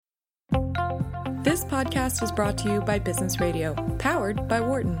This podcast is brought to you by Business Radio, powered by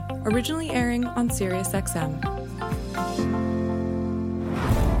Wharton, originally airing on SiriusXM.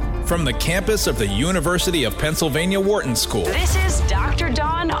 From the campus of the University of Pennsylvania Wharton School, this is Dr.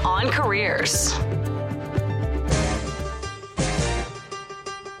 Don on Careers.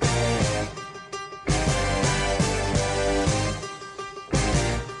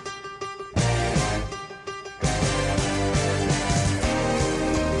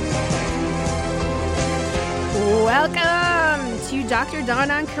 Welcome to Dr.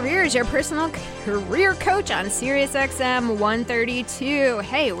 Don on Careers, your personal career coach on SiriusXM 132.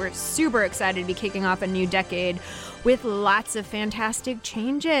 Hey, we're super excited to be kicking off a new decade with lots of fantastic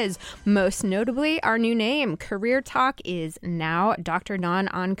changes. Most notably, our new name, Career Talk, is now Dr. Don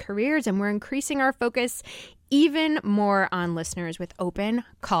on Careers, and we're increasing our focus even more on listeners with open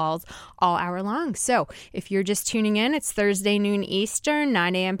calls all hour long. So if you're just tuning in, it's Thursday noon Eastern,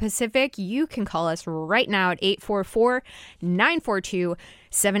 9 a.m. Pacific. You can call us right now at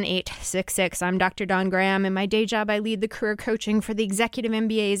 844-942-7866. I'm Dr. Dawn Graham. In my day job, I lead the career coaching for the executive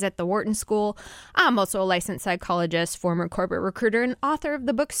MBAs at the Wharton School. I'm also a licensed psychologist, former corporate recruiter, and author of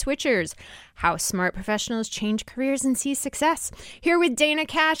the book Switchers: How Smart Professionals Change Careers and Seize Success. Here with Dana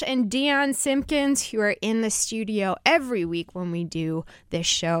Cash and Dion Simpkins, who are in the studio every week when we do this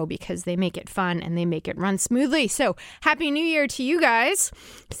show because they make it fun and they make it run smoothly. So Happy New Year to you guys.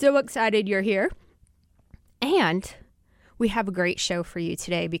 So excited you're here. And we have a great show for you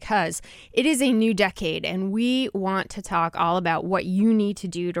today because it is a new decade and we want to talk all about what you need to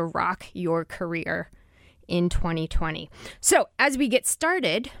do to rock your career in 2020. So as we get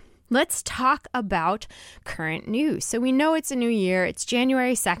started, let's talk about current news. So we know it's a new year, it's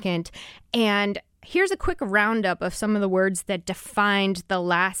January 2nd, and here's a quick roundup of some of the words that defined the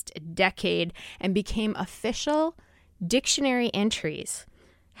last decade and became official dictionary entries.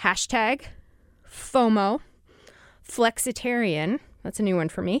 Hashtag FOMO, Flexitarian, that's a new one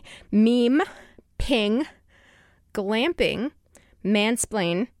for me, meme, ping, glamping,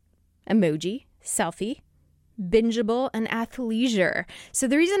 mansplain, emoji, selfie, bingeable, and athleisure. So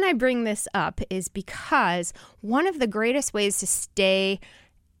the reason I bring this up is because one of the greatest ways to stay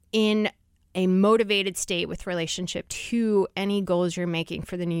in a motivated state with relationship to any goals you're making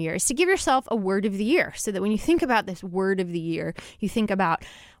for the new year is to give yourself a word of the year, so that when you think about this word of the year, you think about,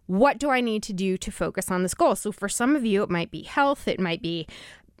 what do I need to do to focus on this goal? So for some of you, it might be health, it might be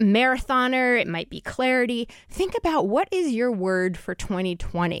marathoner, it might be clarity. Think about, what is your word for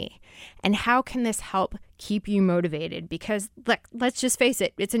 2020 and how can this help keep you motivated? Because let's just face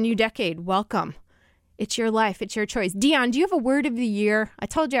it, it's a new decade. Welcome. It's your life. It's your choice. Dion, do you have a word of the year? I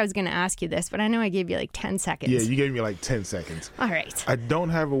told you I was going to ask you this, but I know I gave you like 10 seconds. Yeah, you gave me like 10 seconds. All right. I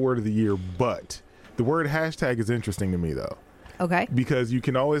don't have a word of the year, but the word hashtag is interesting to me, though. Okay. Because you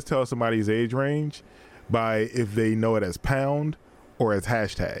can always tell somebody's age range by if they know it as pound or as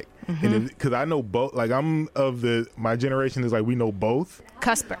hashtag. Mm-hmm. And because I know both, like my generation is like, we know both.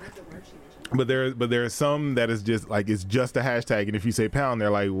 Cusper. But there are some that is just like, it's just a hashtag, and if you say pound, they're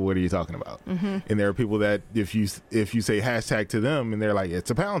like, well, what are you talking about? Mm-hmm. And there are people that if you say hashtag to them, and they're like, it's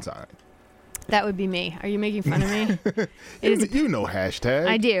a pound sign. That would be me. Are you making fun of me? You know hashtag.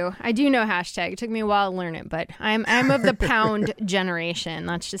 I do know hashtag. It took me a while to learn it, but I'm of the pound generation.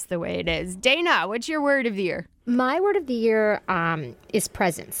 That's just the way it is. Dana, what's your word of the year? My word of the year is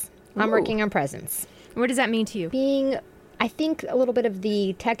presence. I'm working on presence. What does that mean to you? Being, I think, a little bit of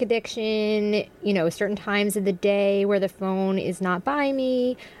the tech addiction, certain times of the day where the phone is not by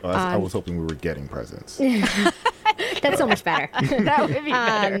me. I was hoping we were getting presents. That's so much better. That would be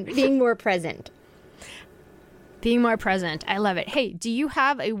better. Being more present. Being more present. I love it. Hey, do you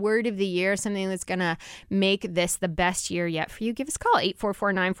have a word of the year, something that's going to make this the best year yet for you? Give us a call,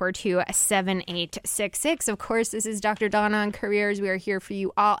 844-942-7866. Of course, this is Dr. Dawn on Careers. We are here for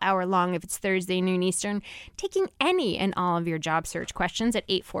you all hour long if it's Thursday noon Eastern, taking any and all of your job search questions at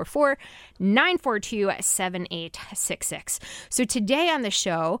 844-942-7866. So today on the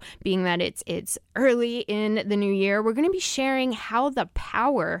show, being that it's early in the new year, we're going to be sharing how the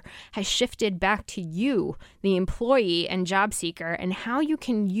power has shifted back to you, the employee and job seeker, and how you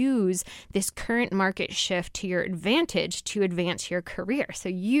can use this current market shift to your advantage to advance your career. So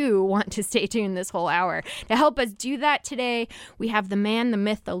you want to stay tuned this whole hour. To help us do that today, we have the man, the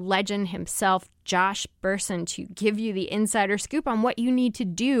myth, the legend himself, Josh Bersin, to give you the insider scoop on what you need to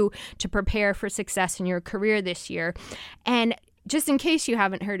do to prepare for success in your career this year. And just in case you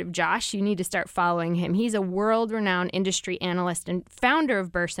haven't heard of Josh, you need to start following him. He's a world-renowned industry analyst and founder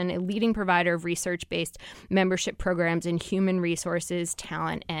of Bersin, a leading provider of research-based membership programs in human resources,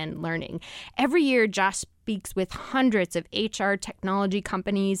 talent, and learning. Every year, Josh speaks with hundreds of HR technology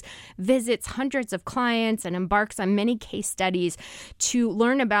companies, visits hundreds of clients, and embarks on many case studies to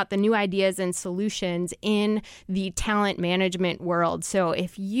learn about the new ideas and solutions in the talent management world. So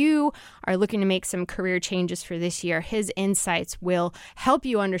if you are looking to make some career changes for this year, his insights will help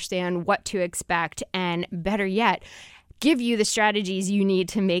you understand what to expect and, better yet, give you the strategies you need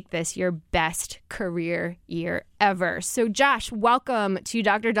to make this your best career year ever. So Josh, welcome to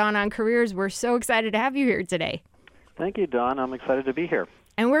Dr. Don on Careers. We're so excited to have you here today. Thank you, Don. I'm excited to be here.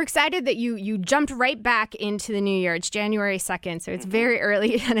 And we're excited that you jumped right back into the new year. It's January 2nd, so it's very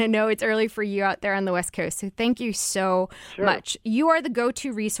early, and I know it's early for you out there on the West Coast. So thank you so much. You are the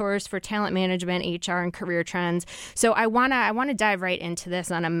go-to resource for talent management, HR, and career trends. So I wanna dive right into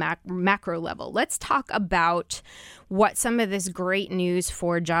this on a macro level. Let's talk about what some of this great news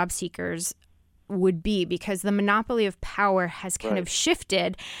for job seekers would be, because the monopoly of power has kind of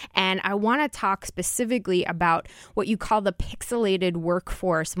shifted. And I want to talk specifically about what you call the pixelated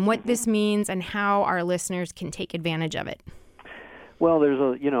workforce and what this means and how our listeners can take advantage of it. Well, there's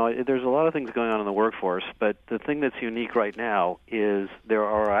a lot of things going on in the workforce, but the thing that's unique right now is there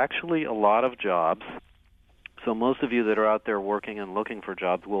are actually a lot of jobs. So most of you that are out there working and looking for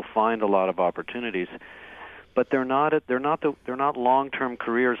jobs will find a lot of opportunities, but they're not long-term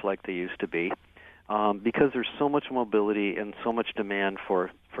careers like they used to be. Because there's so much mobility and so much demand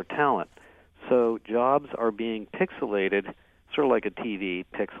for talent. So jobs are being pixelated, sort of like a TV,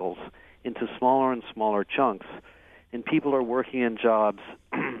 pixels, into smaller and smaller chunks. And people are working in jobs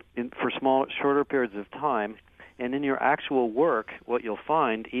for shorter periods of time. And in your actual work, what you'll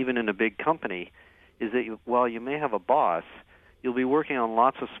find, even in a big company, is that while you may have a boss, you'll be working on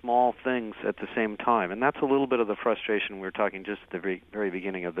lots of small things at the same time. And that's a little bit of the frustration we were talking just at the very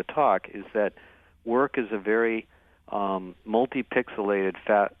beginning of the talk, is that work is a very multi-pixelated,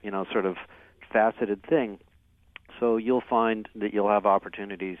 sort of faceted thing. So you'll find that you'll have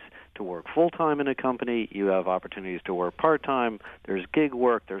opportunities to work full-time in a company. You have opportunities to work part-time. There's gig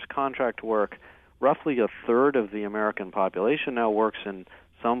work. There's contract work. Roughly a third of the American population now works in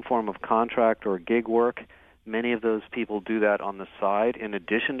some form of contract or gig work. Many of those people do that on the side in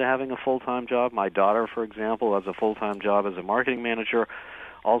addition to having a full-time job. My daughter, for example, has a full-time job as a marketing manager,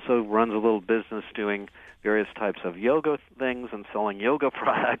 also runs a little business doing various types of yoga things and selling yoga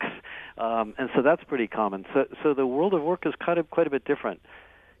products. And so that's pretty common. So the world of work is quite a bit different.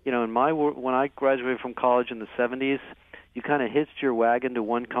 You know, when I graduated from college in the 70s, you kind of hitched your wagon to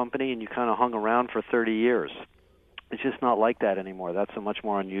one company and you kind of hung around for 30 years. It's just not like that anymore. That's a much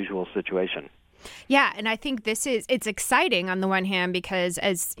more unusual situation. Yeah, and I think it's exciting on the one hand because,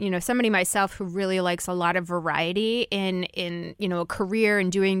 as you know, somebody myself who really likes a lot of variety in a career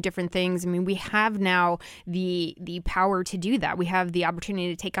and doing different things. I mean, we have now the power to do that. We have the opportunity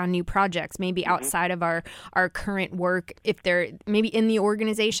to take on new projects, maybe outside of our current work, if they're maybe in the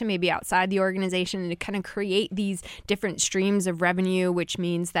organization, maybe outside the organization, and to kind of create these different streams of revenue, which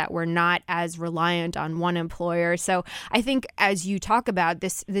means that we're not as reliant on one employer. So I think, as you talk about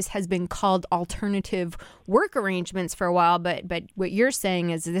this has been called alternative work arrangements for a while, but what you're saying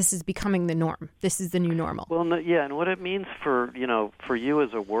is this is becoming the norm. This is the new normal. Well, no, yeah, and what it means for you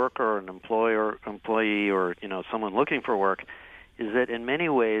as a worker, an employee, or someone looking for work, is that in many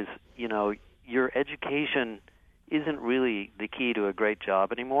ways, your education isn't really the key to a great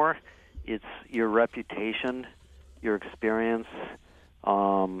job anymore. It's your reputation, your experience,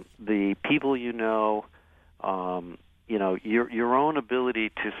 the people you know. Your own ability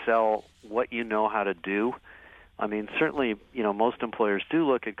to sell what you know how to do. I mean, certainly, most employers do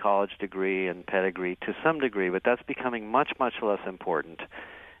look at college degree and pedigree to some degree, but that's becoming much, much less important.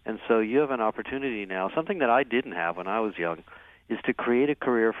 And so you have an opportunity now, something that I didn't have when I was young, is to create a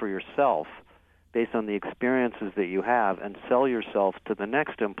career for yourself based on the experiences that you have and sell yourself to the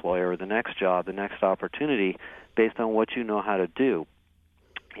next employer, the next job, the next opportunity based on what you know how to do.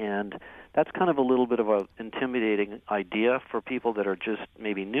 And that's kind of a little bit of an intimidating idea for people that are just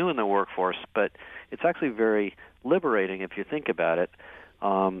maybe new in the workforce, but it's actually very liberating if you think about it.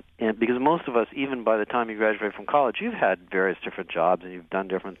 And because most of us, even by the time you graduate from college, you've had various different jobs and you've done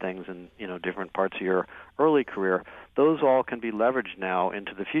different things in different parts of your early career. Those all can be leveraged now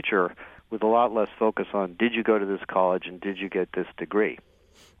into the future with a lot less focus on did you go to this college and did you get this degree.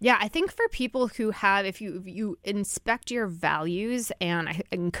 Yeah, I think for people who have, if you inspect your values, and I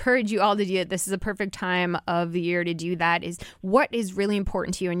encourage you all to do it, this is a perfect time of the year to do that, is what is really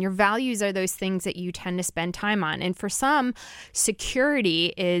important to you. And your values are those things that you tend to spend time on. And for some,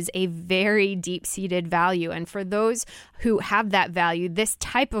 security is a very deep-seated value. And for those who have that value, this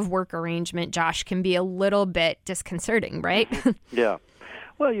type of work arrangement, Josh, can be a little bit disconcerting, right? Yeah.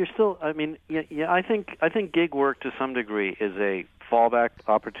 Well, you're still. I mean, yeah. I think gig work to some degree is a fallback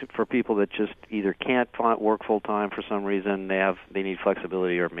opportunity for people that just either can't work full time for some reason. They need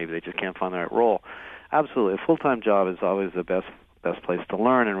flexibility, or maybe they just can't find the right role. Absolutely, a full-time job is always the best place to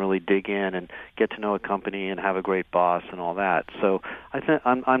learn and really dig in and get to know a company and have a great boss and all that. So I think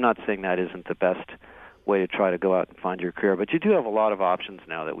I'm not saying that isn't the best way to try to go out and find your career, but you do have a lot of options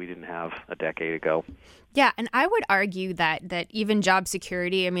now that we didn't have a decade ago. Yeah, and I would argue that even job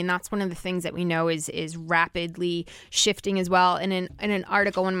security, I mean, that's one of the things that we know is rapidly shifting as well. And in an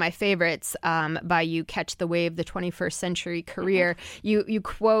article, one of my favorites by You Catch the Wave, the 21st Century Career, you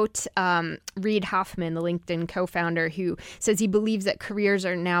quote Reid Hoffman, the LinkedIn co-founder, who says he believes that careers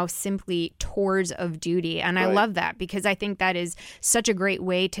are now simply tours of duty. And I love that because I think that is such a great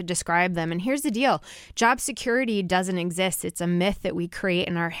way to describe them. And here's the deal. Job security doesn't exist. It's a myth that we create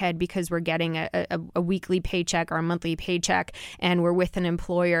in our head because we're getting a weekly paycheck or a monthly paycheck and we're with an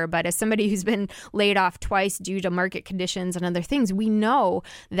employer. But as somebody who's been laid off twice due to market conditions and other things, we know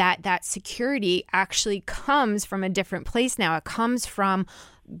that security actually comes from a different place now. It comes from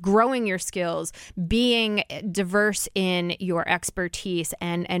growing your skills, being diverse in your expertise,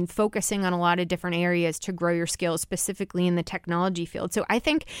 and focusing on a lot of different areas to grow your skills, specifically in the technology field. So I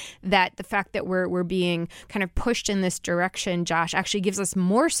think that the fact that we're being kind of pushed in this direction, Josh, actually gives us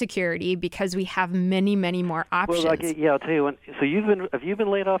more security because we have many, many more options. Well, I'll tell you. So have you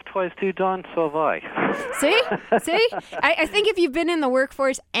been laid off twice too, Don? So have I. See? I think if you've been in the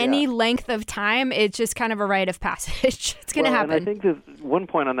workforce any length of time, it's just kind of a rite of passage. It's going to happen. And I think that one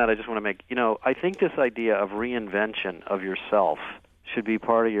point on that I just want to make, I think this idea of reinvention of yourself should be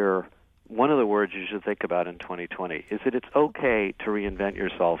part of one of the words you should think about in 2020, is that it's okay to reinvent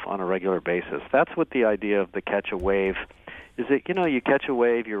yourself on a regular basis. That's what the idea of the catch a wave is, that, you catch a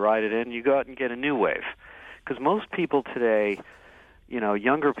wave, you ride it in, you go out and get a new wave. Because most people today,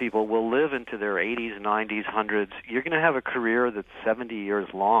 younger people will live into their 80s, 90s, 100s. You're going to have a career that's 70 years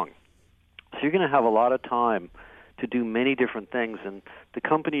long. So you're going to have a lot of time to do many different things, and the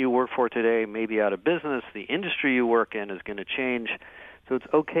company you work for today may be out of business. The industry you work in is going to change, so it's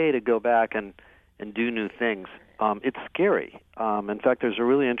okay to go back and do new things. It's scary. In fact, there's a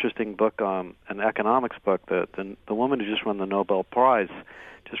really interesting book, an economics book. The woman who just won the Nobel Prize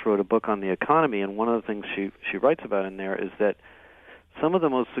just wrote a book on the economy, and one of the things she writes about in there is that some of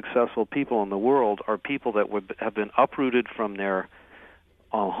the most successful people in the world are people that have been uprooted from their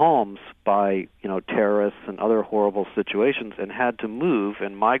homes by terrorists and other horrible situations, and had to move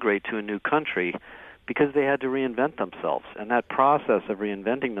and migrate to a new country because they had to reinvent themselves. And that process of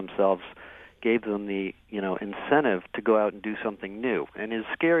reinventing themselves gave them the incentive to go out and do something new. And as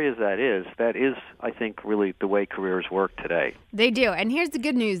scary as that is, I think, really the way careers work today. They do. And here's the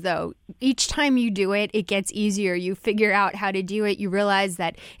good news, though. Each time you do it, it gets easier. You figure out how to do it. You realize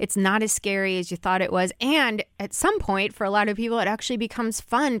that it's not as scary as you thought it was. And at some point, for a lot of people, it actually becomes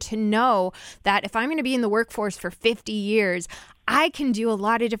fun to know that if I'm going to be in the workforce for 50 years, I can do a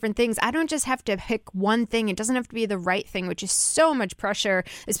lot of different things. I don't just have to pick one thing. It doesn't have to be the right thing, which is so much pressure,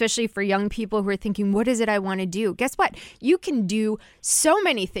 especially for young people who are thinking, what is it I want to do? Guess what? You can do so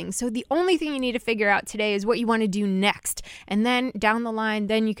many things. So the only thing you need to figure out today is what you want to do next. And then down the line,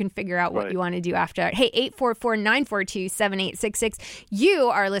 then you can figure out what you want to do after that. Hey, 844-942-7866. You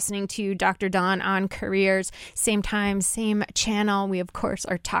are listening to Dr. Don on Careers. Same time, same channel. We, of course,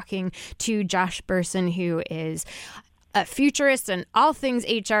 are talking to Josh Bersin, who is a futurist and all things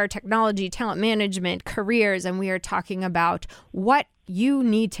HR, technology, talent management, careers, and we are talking about what you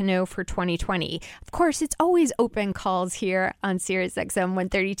need to know for 2020. Of course, it's always open calls here on Sirius XM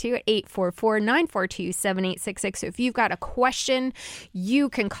 132 at 844-942-7866. So if you've got a question, you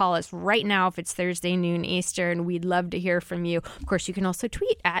can call us right now if it's Thursday noon Eastern. We'd love to hear from you. Of course, you can also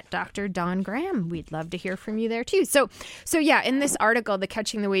tweet at Dr. Don Graham. We'd love to hear from you there too. So yeah, in this article, The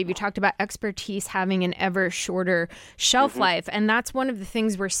Catching the Wave, you talked about expertise having an ever shorter shelf life. And that's one of the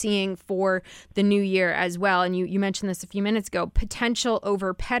things we're seeing for the new year as well. And you mentioned this a few minutes ago, potential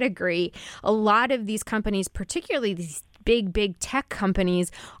over pedigree. A lot of these companies, particularly these big tech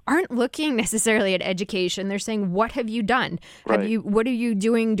companies, aren't looking necessarily at education. They're saying, what have you done? What are you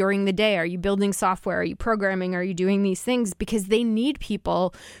doing during the day? Are you building software? Are you programming? Are you doing these things? Because they need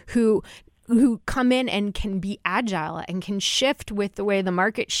people who come in and can be agile and can shift with the way the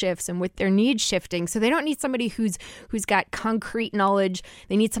market shifts and with their needs shifting. So they don't need somebody who's got concrete knowledge.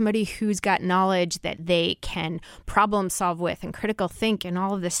 They need somebody who's got knowledge that they can problem solve with and critical think and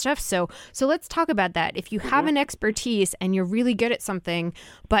all of this stuff. So let's talk about that. If you have an expertise and you're really good at something,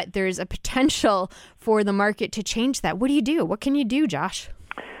 but there's a potential for the market to change that, what do you do? What can you do, Josh?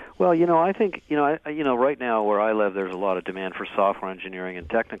 Well, I think, right now where I live, there's a lot of demand for software engineering and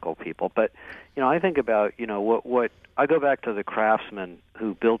technical people. But, I think about, what I go back to the craftsman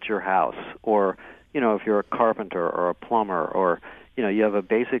who built your house, or, if you're a carpenter or a plumber, or, you have a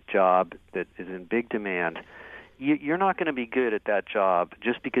basic job that is in big demand. You're not going to be good at that job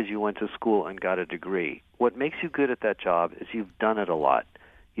just because you went to school and got a degree. What makes you good at that job is you've done it a lot.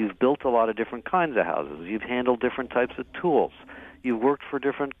 You've built a lot of different kinds of houses. You've handled different types of tools. You've worked for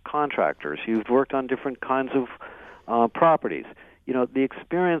different contractors. You've worked on different kinds of properties. The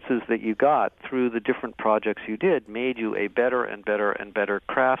experiences that you got through the different projects you did made you a better and better and better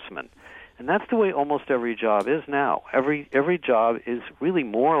craftsman. And that's the way almost every job is now. Every job is really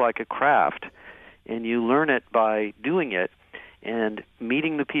more like a craft, and you learn it by doing it and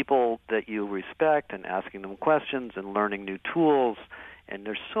meeting the people that you respect and asking them questions and learning new tools. And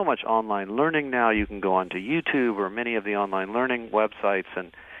there's so much online learning now. You can go onto YouTube or many of the online learning websites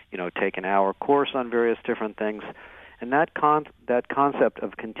and, take an hour course on various different things. And that concept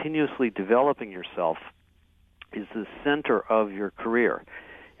of continuously developing yourself is the center of your career.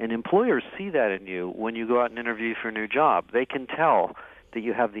 And employers see that in you when you go out and interview for a new job. They can tell that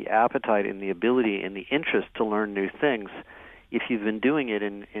you have the appetite and the ability and the interest to learn new things if you've been doing it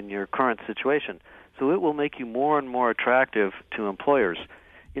in your current situation. So it will make you more and more attractive to employers.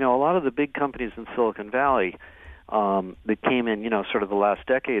 A lot of the big companies in Silicon Valley that came in, sort of the last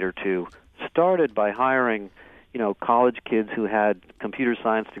decade or two, started by hiring, college kids who had computer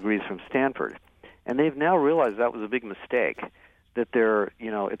science degrees from Stanford. And they've now realized that was a big mistake, that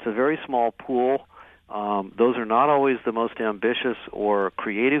it's a very small pool. Those are not always the most ambitious or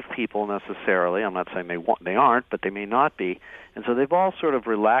creative people necessarily. I'm not saying they aren't, but they may not be. And so they've all sort of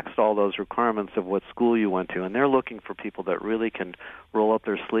relaxed all those requirements of what school you went to, and they're looking for people that really can roll up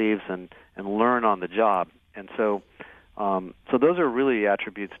their sleeves and learn on the job. And so those are really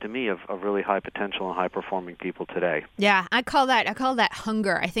attributes to me of really high potential and high performing people today. Yeah, I call that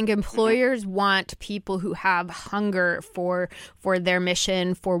hunger. I think employers want people who have hunger for their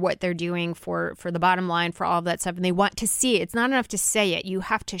mission, for what they're doing, for the bottom line, for all of that stuff, and they want to see it. It's not enough to say it. You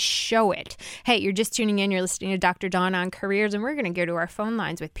have to show it. Hey, you're just tuning in. You're listening to Dr. Dawn on Careers, and we're going to go to our phone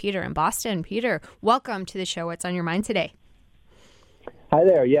lines with Peter in Boston. Peter, welcome to the show. What's on your mind today? Hi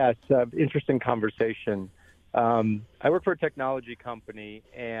there. Yeah, it's an interesting conversation. I work for a technology company,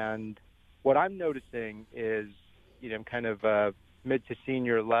 and what I'm noticing is, kind of mid to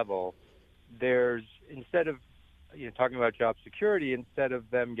senior level, there's, instead of, talking about job security, instead of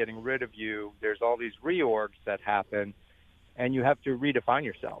them getting rid of you, there's all these reorgs that happen, and you have to redefine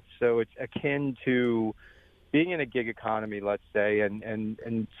yourself. So it's akin to being in a gig economy, let's say,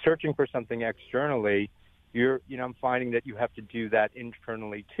 and searching for something externally. I'm finding that you have to do that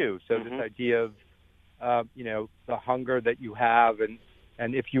internally too. So this idea of the hunger that you have,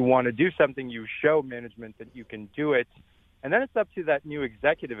 and if you want to do something, you show management that you can do it. And then it's up to that new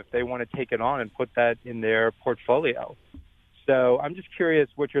executive if they want to take it on and put that in their portfolio. So I'm just curious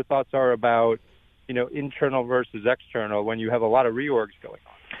what your thoughts are about, internal versus external when you have a lot of reorgs going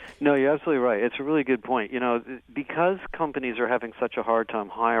on. No, you're absolutely right. It's a really good point. Because companies are having such a hard time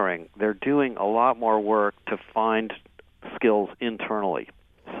hiring, they're doing a lot more work to find skills internally.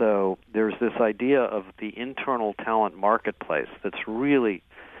 So there's this idea of the internal talent marketplace that's really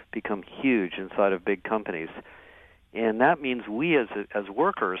become huge inside of big companies. And that means we as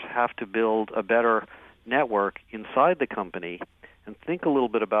workers have to build a better network inside the company and think a little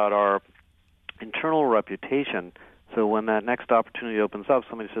bit about our internal reputation. So when that next opportunity opens up,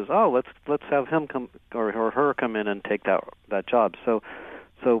 somebody says, "Oh, let's have him come or her come in and take that job."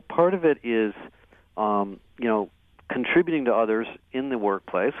 So part of it is contributing to others in the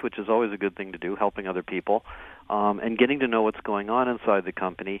workplace, which is always a good thing to do, helping other people, and getting to know what's going on inside the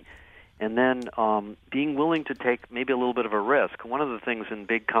company, and then being willing to take maybe a little bit of a risk. One of the things in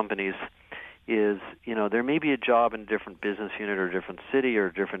big companies is, there may be a job in a different business unit or a different city or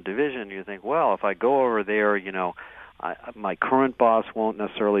a different division. You think, well, if I go over there, my current boss won't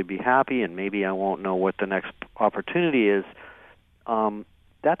necessarily be happy, and maybe I won't know what the next opportunity is.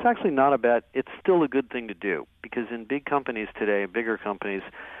 That's actually not a bad, it's still a good thing to do, because in big companies today, bigger companies,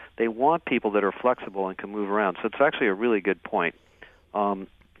 they want people that are flexible and can move around. So it's actually a really good point.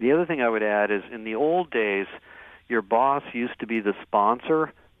 The other thing I would add is, in the old days, your boss used to be the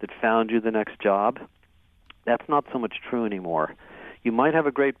sponsor that found you the next job. That's not so much true anymore. You might have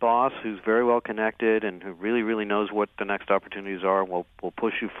a great boss who's very well connected and who really, really knows what the next opportunities are and will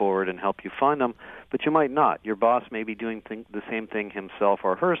push you forward and help you find them, but you might not. Your boss may be doing the same thing himself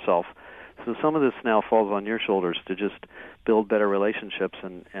or herself. So some of this now falls on your shoulders to just build better relationships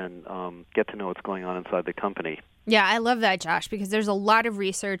and get to know what's going on inside the company. Yeah, I love that, Josh, because there's a lot of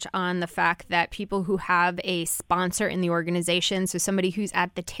research on the fact that people who have a sponsor in the organization, so somebody who's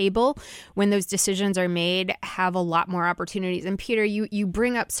at the table when those decisions are made, have a lot more opportunities. And Peter, you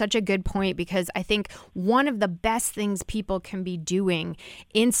bring up such a good point, because I think one of the best things people can be doing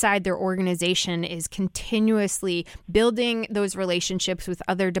inside their organization is continuously building those relationships with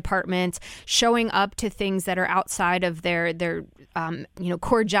other departments, showing up to things that are outside of their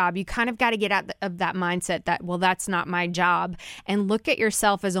core job. You kind of got to get out of that mindset that, well, that's not my job, and look at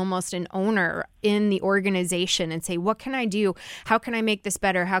yourself as almost an owner in the organization and say, what can I do? How can I make this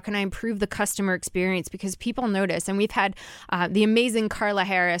better? How can I improve the customer experience? Because people notice. And we've had the amazing Carla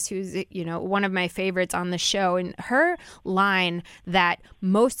Harris, who's, one of my favorites on the show, and her line that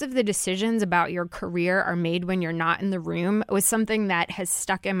most of the decisions about your career are made when you're not in the room was something that has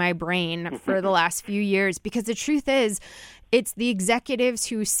stuck in my brain for the last few years, because the truth is, it's the executives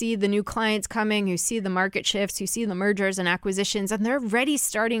who see the new clients coming, who see the market shifts, who see the mergers and acquisitions, and they're already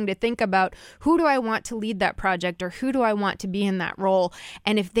starting to think about, who do I want to lead that project, or who do I want to be in that role?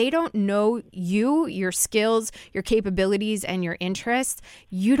 And if they don't know you, your skills, your capabilities, and your interests,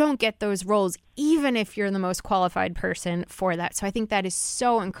 you don't get those roles, even if you're the most qualified person for that. So I think that is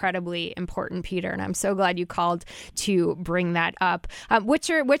so incredibly important, Peter, and I'm so glad you called to bring that up. What's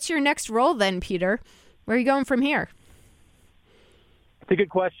your next role then, Peter? Where are you going from here? It's a good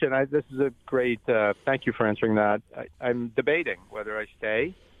question. This is a great. Thank you for answering that. I'm debating whether I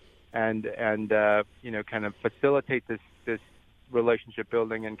stay and kind of facilitate this relationship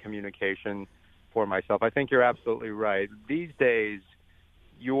building and communication for myself. I think you're absolutely right. These days,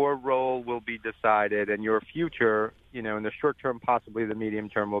 your role will be decided, and your future, in the short term, possibly the medium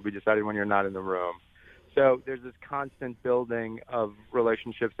term, will be decided when you're not in the room. So there's this constant building of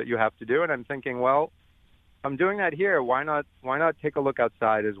relationships that you have to do, and I'm thinking, well, I'm doing that here. Why not take a look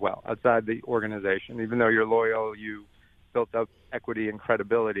outside as well, outside the organization? Even though you're loyal, you built up equity and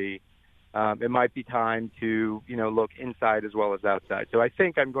credibility, it might be time to, look inside as well as outside. So I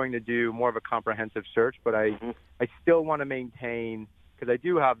think I'm going to do more of a comprehensive search, but I still want to maintain, because I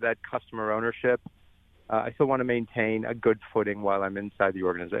do have that customer ownership, I still want to maintain a good footing while I'm inside the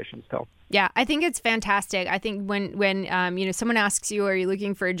organization still. Yeah, I think it's fantastic. I think when someone asks you, are you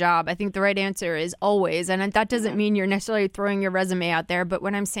looking for a job? I think the right answer is always. And that doesn't mean you're necessarily throwing your resume out there. But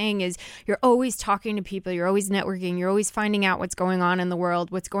what I'm saying is you're always talking to people. You're always networking. You're always finding out what's going on in the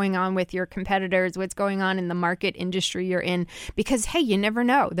world, what's going on with your competitors, what's going on in the market industry you're in. Because, hey, you never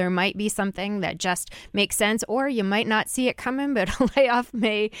know. There might be something that just makes sense, or you might not see it coming, but a layoff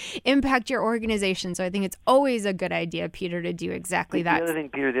may impact your organization. So I think it's always a good idea, Peter, to do exactly that. The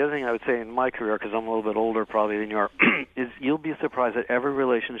other thing I would say in my career, because I'm a little bit older probably than you are, is you'll be surprised that every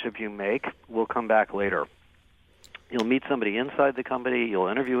relationship you make will come back later. You'll meet somebody inside the company, you'll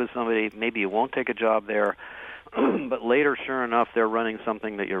interview with somebody, maybe you won't take a job there, but later, sure enough, they're running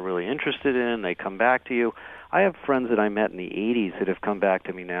something that you're really interested in, they come back to you. I have friends that I met in the 80s that have come back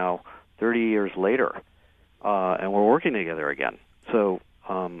to me now 30 years later, and we're working together again. So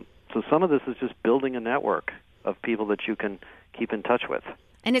some of this is just building a network of people that you can keep in touch with.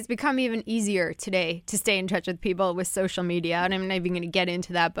 And it's become even easier today to stay in touch with people with social media. And I'm not even going to get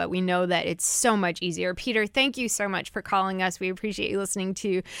into that, but we know that it's so much easier. Peter, thank you so much for calling us. We appreciate you listening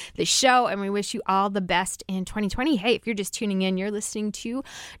to the show, and we wish you all the best in 2020. Hey, if you're just tuning in, you're listening to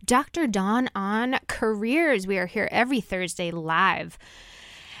Dr. Dawn on Careers. We are here every Thursday live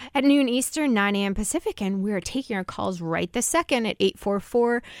at noon Eastern, 9 a.m. Pacific, and we are taking your calls right this second at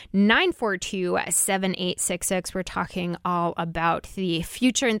 844-942-7866. We're talking all about the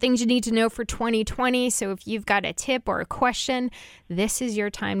future and things you need to know for 2020. So if you've got a tip or a question, this is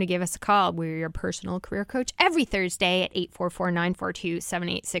your time to give us a call. We're your personal career coach every Thursday at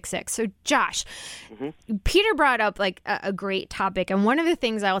 844-942-7866. So Josh, Peter brought up like a great topic, and one of the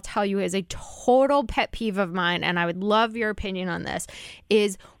things I'll tell you is a total pet peeve of mine, and I would love your opinion on this,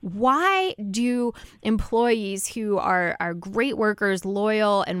 is why do employees who are great workers,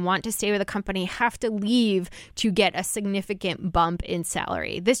 loyal, and want to stay with a company have to leave to get a significant bump in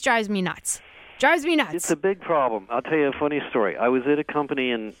salary? This drives me nuts. It's a big problem. I'll tell you a funny story. I was at a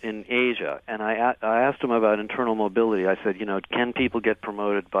company in Asia, and I asked them about internal mobility. I said, can people get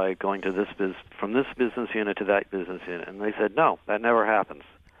promoted by going to from this business unit to that business unit? And they said, no, that never happens.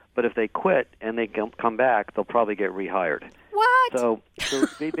 But if they quit and they come back, they'll probably get rehired. What? So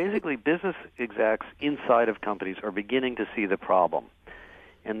basically, business execs inside of companies are beginning to see the problem.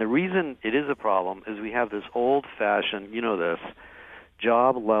 And the reason it is a problem is we have this old-fashioned,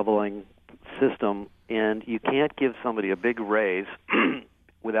 job leveling system, and you can't give somebody a big raise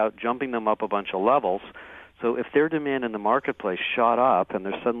without jumping them up a bunch of levels So if their demand in the marketplace shot up and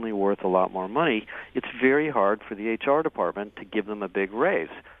they're suddenly worth a lot more money, it's very hard for the HR department to give them a big raise.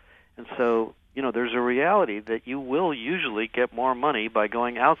 And so, there's a reality that you will usually get more money by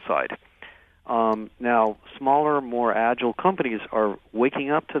going outside. Now, smaller, more agile companies are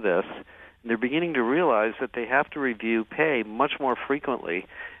waking up to this, and they're beginning to realize that they have to review pay much more frequently,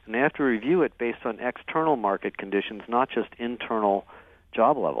 and they have to review it based on external market conditions, not just internal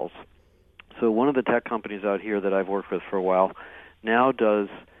job levels. So one of the tech companies out here that I've worked with for a while now does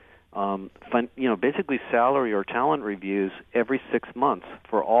basically salary or talent reviews every 6 months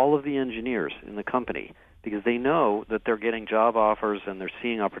for all of the engineers in the company, because they know that they're getting job offers and they're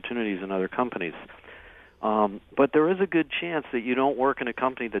seeing opportunities in other companies. But there is a good chance that you don't work in a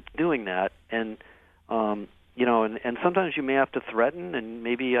company that's doing that, and and sometimes you may have to threaten, and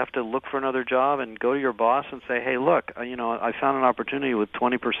maybe you have to look for another job and go to your boss and say, hey, look, I found an opportunity with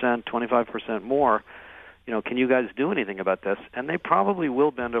 20%, 25% more. Can you guys do anything about this? And they probably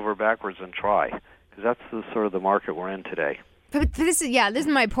will bend over backwards and try, because that's sort of the market we're in today. But this is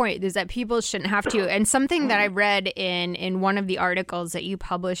my point, is that people shouldn't have to. And something that I read in one of the articles that you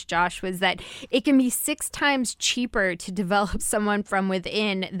published, Josh, was that it can be 6 times cheaper to develop someone from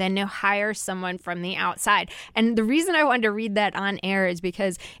within than to hire someone from the outside. And the reason I wanted to read that on air is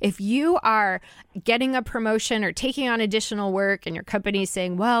because if you are getting a promotion or taking on additional work and your company is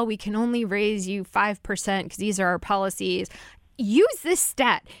saying, well, we can only raise you 5% because these are our policies, use this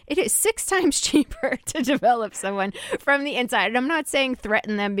stat. It is 6 times cheaper to develop someone from the inside. And I'm not saying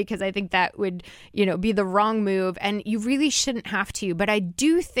threaten them, because I think that would, be the wrong move. And you really shouldn't have to. But I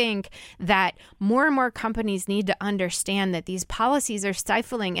do think that more and more companies need to understand that these policies are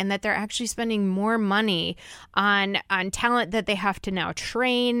stifling, and that they're actually spending more money on talent that they have to now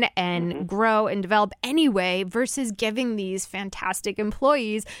train and grow and develop anyway, versus giving these fantastic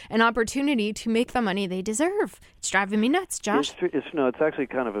employees an opportunity to make the money they deserve. It's driving me nuts, Josh. It's actually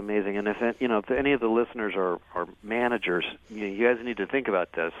kind of amazing. And if any of the listeners are managers, you guys need to think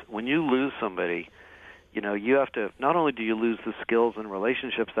about this. When you lose somebody, you have to, not only do you lose the skills and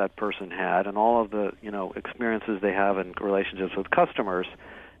relationships that person had and all of the, experiences they have in relationships with customers,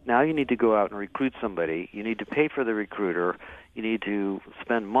 now you need to go out and recruit somebody. You need to pay for the recruiter. You need to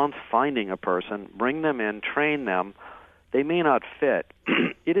spend months finding a person, bring them in, train them. They may not fit.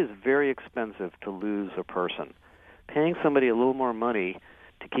 It is very expensive to lose a person. Paying somebody a little more money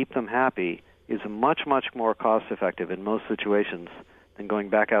to keep them happy is much, much more cost-effective in most situations than going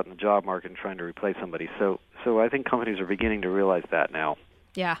back out in the job market and trying to replace somebody. So I think companies are beginning to realize that now.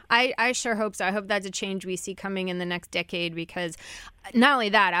 Yeah, I sure hope so. I hope that's a change we see coming in the next decade, because not only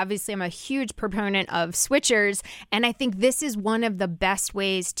that, obviously I'm a huge proponent of switchers, and I think this is one of the best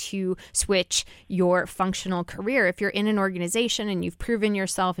ways to switch your functional career. If you're in an organization and you've proven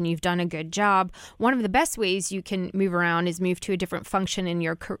yourself and you've done a good job, one of the best ways you can move around is move to a different function in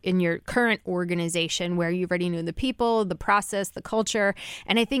your current organization, where you already know the people, the process, the culture.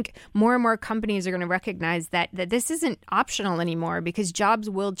 And I think more and more companies are going to recognize that this isn't optional anymore, because jobs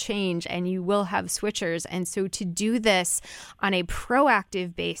will change and you will have switchers. And so to do this on a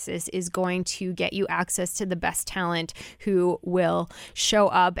proactive basis is going to get you access to the best talent who will show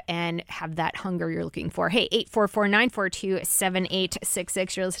up and have that hunger you're looking for. Hey,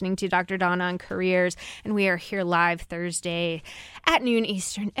 844-942-7866. You're listening to Dr. Dawn on Careers, and we are here live Thursday at noon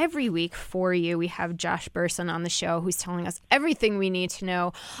Eastern every week for you. We have Josh Bersin on the show, who's telling us everything we need to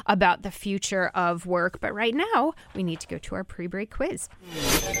know about the future of work. But right now, we need to go to our pre-break quiz.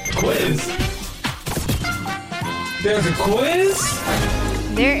 Quiz? There's a quiz?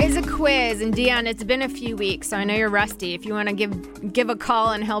 There is a quiz, and Dion, it's been a few weeks, so I know you're rusty. If you want to give a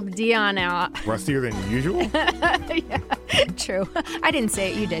call and help Dion out. Rustier than usual? Yeah, true. I didn't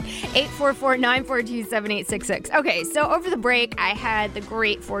say it, you did. 844-942-7866. Okay, so over the break, I had the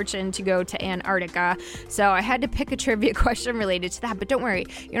great fortune to go to Antarctica, so I had to pick a trivia question related to that. But don't worry,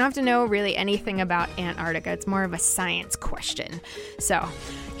 you don't have to know really anything about Antarctica. It's more of a science question. So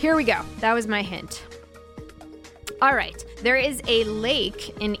here we go. That was my hint. All right, there is a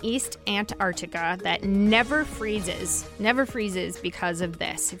lake in East Antarctica that never freezes because of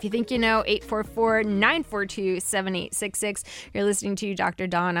this. If you think you know, 844-942-7866. You're listening to Dr.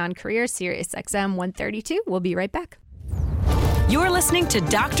 Dawn on Career, Sirius XM 132. We'll be right back. You're listening to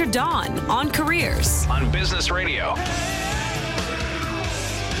Dr. Dawn on Careers on Business Radio.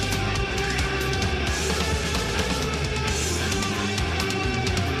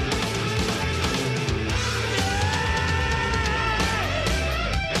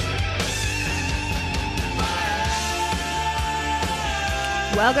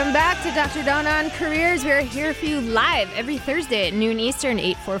 Welcome back to Dr. Dawn on Careers. We're here for you live every Thursday at noon Eastern,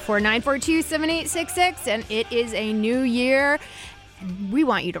 844-942-7866. And it is a new year. We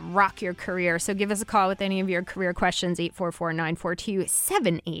want you to rock your career. So give us a call with any of your career questions,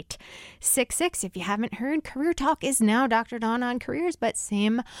 844-942-7866. If you haven't heard, Career Talk is now Dr. Dawn on Careers, but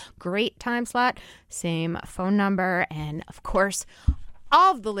same great time slot, same phone number, and of course,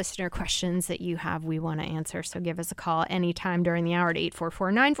 all of the listener questions that you have, we want to answer. So give us a call anytime during the hour at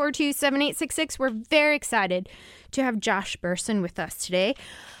 844-942-7866. We're very excited to have Josh Bersin with us today.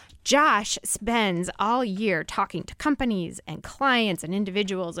 Josh spends all year talking to companies and clients and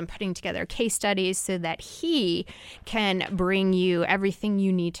individuals and putting together case studies so that he can bring you everything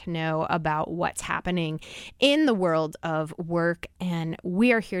you need to know about what's happening in the world of work. And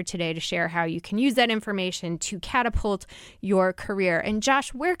we are here today to share how you can use that information to catapult your career. And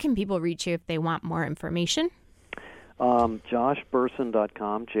Josh, where can people reach you if they want more information?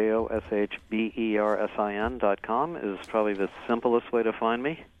 JoshBersin.com, JoshBersin.com is probably the simplest way to find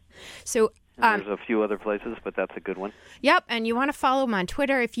me. So there's a few other places, but that's a good one. Yep, and you want to follow him on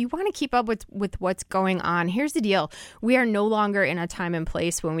Twitter. If you want to keep up with what's going on, here's the deal. We are no longer in a time and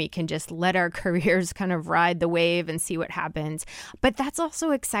place when we can just let our careers kind of ride the wave and see what happens. But that's also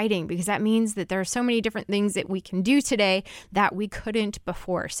exciting because that means that there are so many different things that we can do today that we couldn't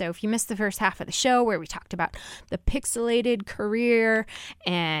before. So if you missed the first half of the show where we talked about the pixelated career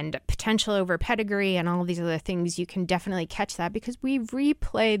and potential over pedigree and all of these other things, you can definitely catch that because we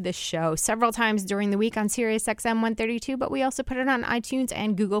replayed the show several times during the week on Sirius XM 132, but we also put it on iTunes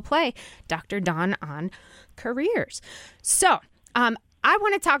and Google Play, Dr. Dawn on Careers. So, I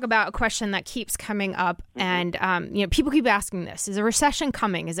want to talk about a question that keeps coming up, and people keep asking this: is a recession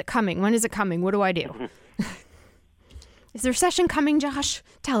coming? Is it coming? When is it coming? What do I do? Is the recession coming, Josh?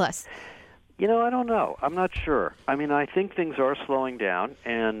 Tell us. I don't know. I'm not sure. I mean, I think things are slowing down,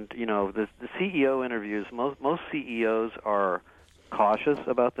 and the CEO interviews. Most CEOs are cautious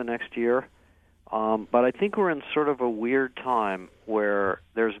about the next year. But I think we're in sort of a weird time where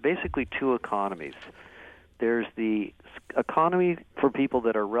there's basically two economies. There's the economy for people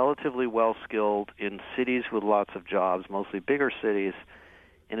that are relatively well-skilled in cities with lots of jobs, mostly bigger cities,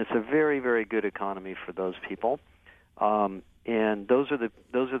 and it's a very, very good economy for those people. And those are the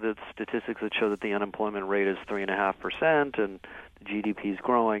statistics that show that the unemployment rate is 3.5% and the GDP is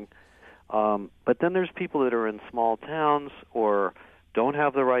growing. But then there's people that are in small towns or don't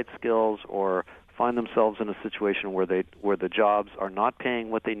have the right skills or find themselves in a situation where the jobs are not paying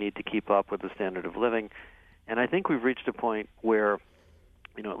what they need to keep up with the standard of living. And I think we've reached a point where,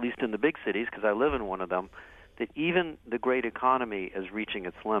 at least in the big cities, because I live in one of them, that even the great economy is reaching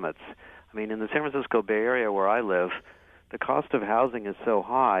its limits. I mean, in the San Francisco Bay Area where I live, the cost of housing is so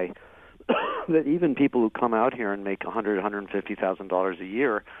high that even people who come out here and make $100,000, $150,000 a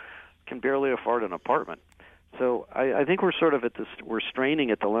year can barely afford an apartment. So I think we're sort of we're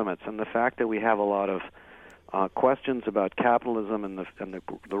straining at the limits, and the fact that we have a lot of questions about capitalism and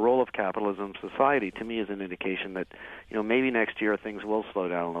the role of capitalism in society, to me, is an indication that maybe next year things will slow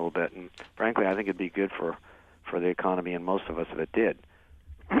down a little bit. And frankly, I think it'd be good for the economy and most of us if it did.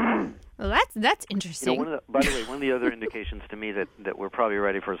 Well, that's interesting. By the way, one of the other indications to me that we're probably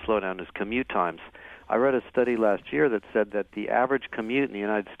ready for a slowdown is commute times. I read a study last year that said that the average commute in the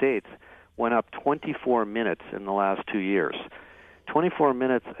United States went up 24 minutes in the last 2 years. 24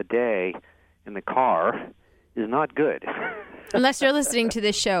 minutes a day in the car is not good. Unless you're listening to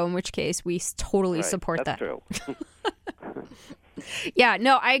this show, in which case we totally support that. That's true. Yeah,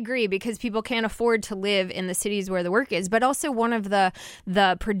 no, I agree, because people can't afford to live in the cities where the work is. But also one of the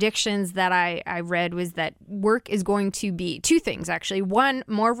predictions that I read was that work is going to be two things, actually. One,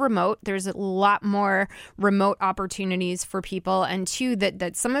 more remote. There's a lot more remote opportunities for people. And two,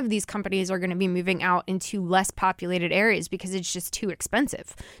 that some of these companies are going to be moving out into less populated areas because it's just too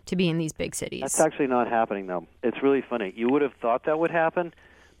expensive to be in these big cities. That's actually not happening, though. It's really funny. You would have thought that would happen.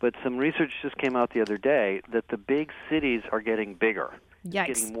 But some research just came out the other day that the big cities are getting bigger. Yikes.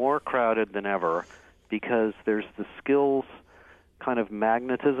 It's getting more crowded than ever because there's the skills kind of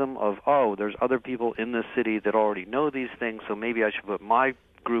magnetism of, there's other people in this city that already know these things, so maybe I should put my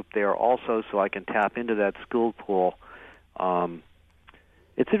group there also so I can tap into that skill pool.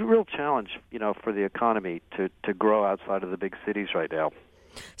 It's a real challenge, for the economy to grow outside of the big cities right now.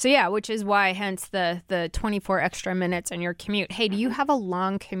 So yeah, which is why, hence the 24 extra minutes on your commute. Hey, do you have a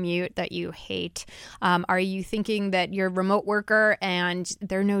long commute that you hate? Are you thinking that you're a remote worker and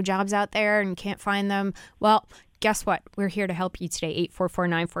there are no jobs out there and you can't find them? Well, guess what? We're here to help you today,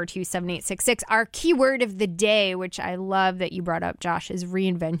 844-942-7866. Our keyword of the day, which I love that you brought up, Josh, is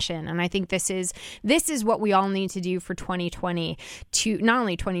reinvention. And I think this is what we all need to do for 2020, to not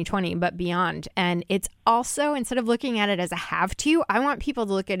only 2020, but beyond. And it's also, instead of looking at it as a have to, I want people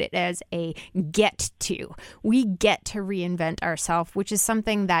to look at it as a get to. We get to reinvent ourselves, which is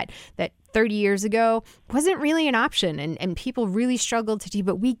something that 30 years ago wasn't really an option, and people really struggled to do,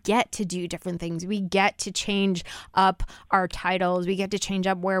 but we get to do different things. We get to change up our titles. We get to change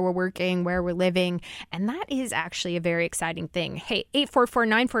up where we're working, where we're living, and that is actually a very exciting thing. Hey,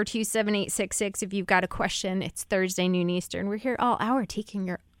 844-942-7866 if you've got a question. It's Thursday, noon Eastern. We're here all hour taking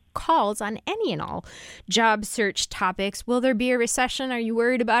your calls on any and all job search topics. Will there be a recession? Are you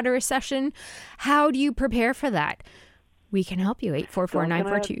worried about a recession? How do you prepare for that? We can help you,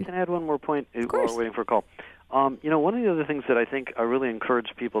 844-942. Can I add one more point while we're waiting for a call? One of the other things that I think I really encourage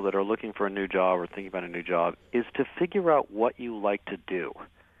people that are looking for a new job or thinking about a new job is to figure out what you like to do.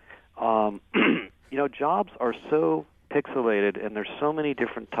 Jobs are so pixelated, and there's so many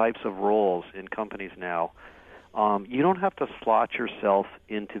different types of roles in companies now. You don't have to slot yourself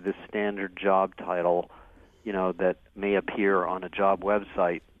into the standard job title, that may appear on a job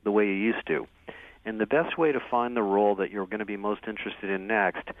website the way you used to. And the best way to find the role that you're going to be most interested in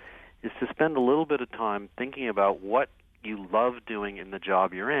next is to spend a little bit of time thinking about what you love doing in the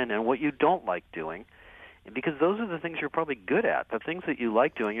job you're in and what you don't like doing, because those are the things you're probably good at. The things that you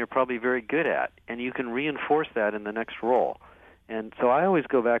like doing, you're probably very good at, and you can reinforce that in the next role. And so I always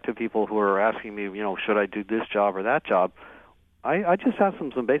go back to people who are asking me, should I do this job or that job? I just ask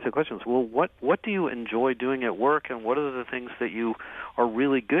them some basic questions. Well, what do you enjoy doing at work, and what are the things that you are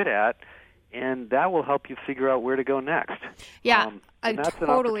really good at? And that will help you figure out where to go next. Yeah, I that's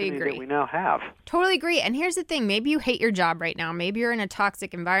totally an opportunity agree. that we now have. Totally agree. And here's the thing. Maybe you hate your job right now. Maybe you're in a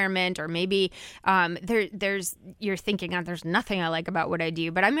toxic environment, or maybe you're thinking, there's nothing I like about what I do.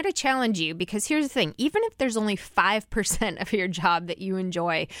 But I'm going to challenge you, because here's the thing. Even if there's only 5% of your job that you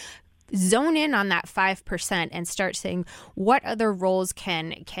enjoy, zone in on that 5% and start saying, what other roles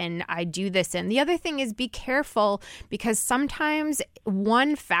can I do this in? The other thing is, be careful, because sometimes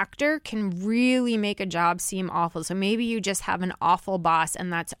one factor can really make a job seem awful. So maybe you just have an awful boss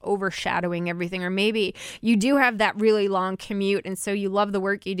and that's overshadowing everything. Or maybe you do have that really long commute and so you love the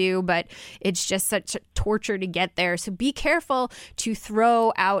work you do, but it's just such a torture to get there. So be careful to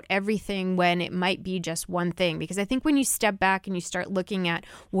throw out everything when it might be just one thing. Because I think when you step back and you start looking at,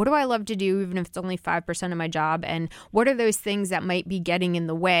 what do I love to do, even if it's only 5% of my job, and what are those things that might be getting in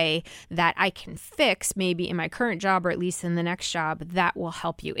the way that I can fix maybe in my current job, or at least in the next job, that will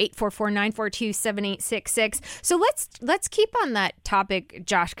help you. 844-942-7866. So let's keep on that topic,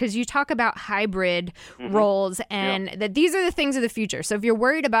 Josh, because you talk about hybrid roles, and that these are the things of the future. So if you're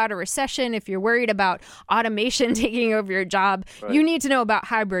worried about a recession, if you're worried about automation taking over your job, you need to know about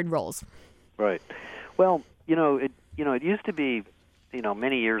hybrid roles. Right. Well, it used to be,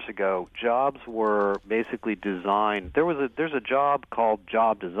 many years ago, jobs were basically designed. There's a job called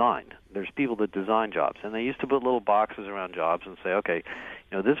job design. There's people that design jobs, and they used to put little boxes around jobs and say, okay,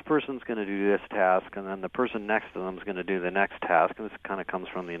 this person's going to do this task, and then the person next to them is going to do the next task, and this kind of comes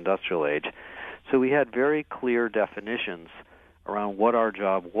from the industrial age. So we had very clear definitions around what our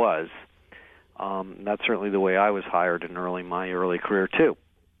job was. That's certainly the way I was hired in my early career, too.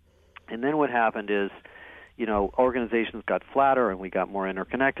 And then what happened is, organizations got flatter, and we got more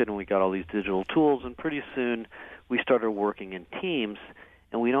interconnected, and we got all these digital tools, and pretty soon we started working in teams,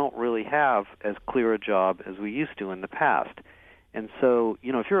 and we don't really have as clear a job as we used to in the past. And so,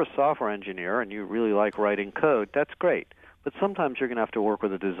 if you're a software engineer and you really like writing code, that's great. But sometimes you're going to have to work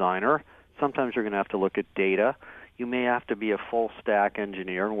with a designer. Sometimes you're going to have to look at data. You may have to be a full-stack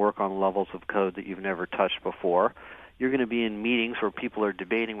engineer and work on levels of code that you've never touched before. You're going to be in meetings where people are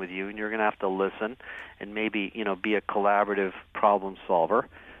debating with you, and you're going to have to listen and maybe, be a collaborative problem solver.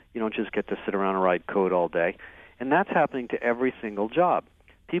 You don't just get to sit around and write code all day. And that's happening to every single job.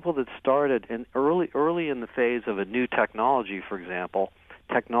 People that started early in the phase of a new technology, for example,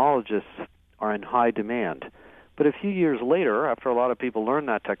 technologists are in high demand. But a few years later, after a lot of people learn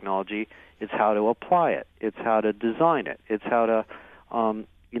that technology, it's how to apply it. It's how to design it. It's how to,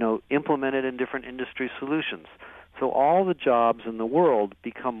 implement it in different industry solutions. So all the jobs in the world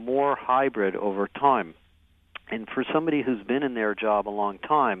become more hybrid over time. And for somebody who's been in their job a long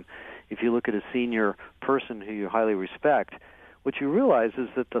time, if you look at a senior person who you highly respect, what you realize is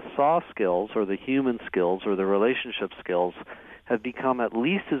that the soft skills or the human skills or the relationship skills have become at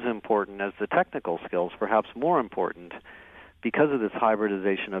least as important as the technical skills, perhaps more important, because of this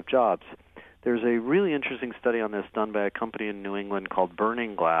hybridization of jobs. There's a really interesting study on this done by a company in New England called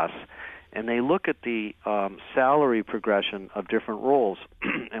Burning Glass, And they look at the salary progression of different roles,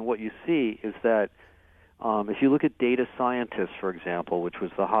 and what you see is that if you look at data scientists, for example, which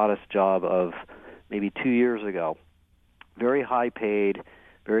was the hottest job of maybe 2 years ago, very high paid,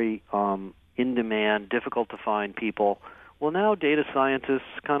 very in demand, difficult to find people. Well, now data scientists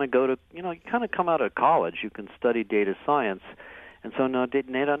kind of go to, you kind of come out of college. You can study data science. And so now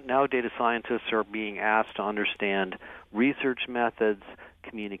data scientists are being asked to understand research methods,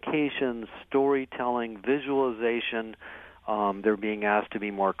 communications, storytelling, visualization. They're being asked to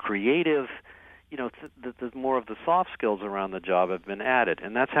be more creative. The more of the soft skills around the job have been added,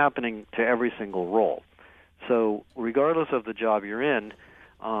 and that's happening to every single role. So regardless of the job you're in,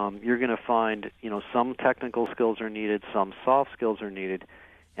 you're going to find, some technical skills are needed, some soft skills are needed.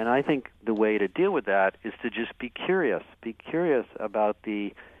 And I think the way to deal with that is to just be curious. Be curious about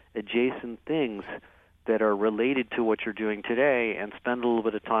the adjacent things that are related to what you're doing today and spend a little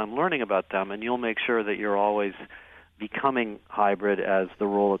bit of time learning about them, and you'll make sure that you're always becoming hybrid as the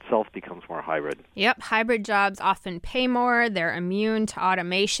role itself becomes more hybrid. Yep, hybrid jobs often pay more. They're immune to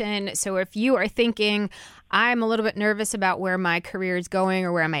automation. So if you are thinking, I'm a little bit nervous about where my career is going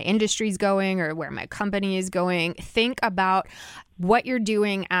or where my industry is going or where my company is going, think about what you're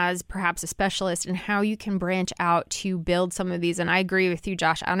doing as perhaps a specialist and how you can branch out to build some of these. And I agree with you,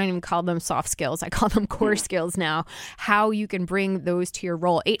 Josh. I don't even call them soft skills. I call them core skills now. How you can bring those to your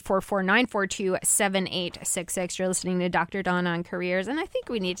role. 844-942-7866. You're listening to Dr. Dawn on Careers. And I think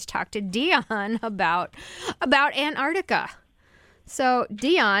we need to talk to Dion about Antarctica. So,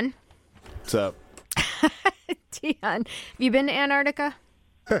 Dion. What's up? Dion, have you been to Antarctica?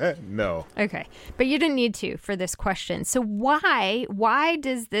 No. Okay. But you didn't need to for this question. So why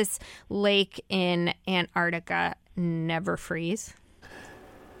does this lake in Antarctica never freeze?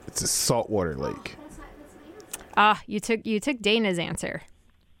 It's a saltwater lake. You took Dana's answer.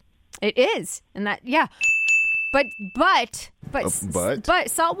 It is. And that, yeah. But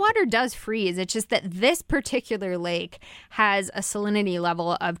salt water does freeze. It's just that this particular lake has a salinity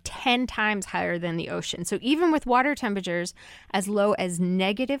level of 10 times higher than the ocean. So even with water temperatures as low as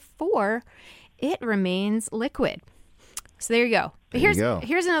 -4, it remains liquid. So there you go. But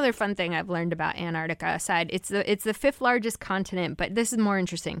here's another fun thing I've learned about Antarctica. Aside, it's the 5th largest continent, but this is more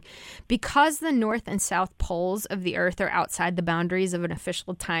interesting. Because the north and south poles of the Earth are outside the boundaries of an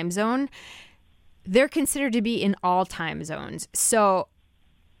official time zone, they're considered to be in all time zones. So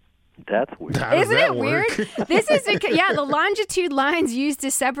that's weird. Isn't it weird? This is the longitude lines used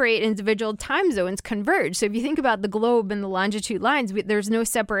to separate individual time zones converge. So if you think about the globe and the longitude lines, there's no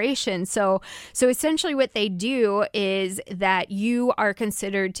separation. So essentially what they do is that you are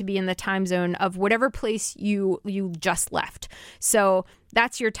considered to be in the time zone of whatever place you just left. So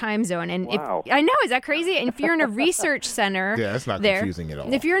that's your time zone. And wow. I know, is that crazy? And if you're in a research center, yeah, that's not confusing at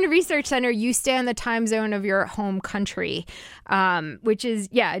all. If you're in a research center, you stay in the time zone of your home country, which is,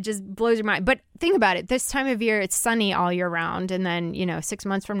 it just blows your mind. But think about it. This time of year, it's sunny all year round. And then, 6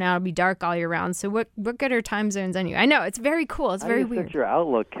 months from now, it'll be dark all year round. So what good are time zones anyway? I know, it's very cool. It's very weird. It's your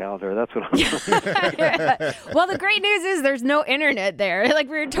Outlook calendar. That's what I'm saying. Well, the great news is there's no internet there. Like,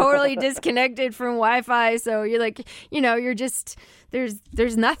 we're totally disconnected from Wi-Fi. So you're like, you're just...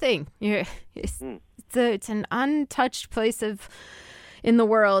 There's nothing. It's an untouched place in the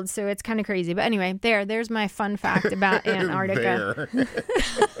world, so it's kind of crazy. But anyway, there's my fun fact about Antarctica.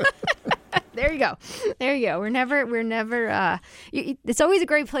 There you go. We're never. It's always a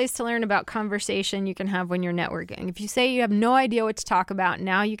great place to learn about conversation you can have when you're networking. If you say you have no idea what to talk about,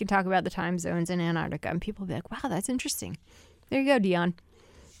 now you can talk about the time zones in Antarctica, and people will be like, "Wow, that's interesting." There you go, Dion.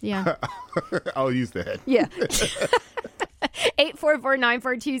 Yeah. I'll use that. Yeah.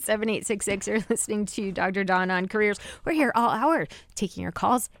 844-942-7866. You're listening to Dr. Dawn on Careers. We're here all hour taking your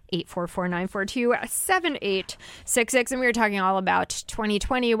calls. 844-942-7866. And we were talking all about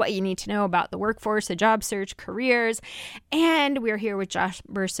 2020, what you need to know about the workforce, the job search, careers. And we're here with Josh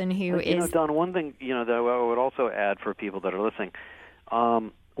Bersin, who is... Don, one thing, that I would also add for people that are listening,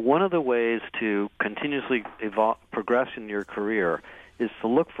 one of the ways to continuously progress in your career is to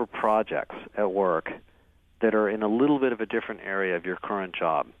look for projects at work that are in a little bit of a different area of your current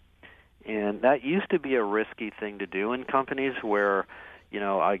job. And that used to be a risky thing to do in companies where,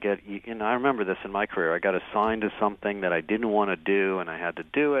 I remember this in my career. I got assigned to something that I didn't want to do, and I had to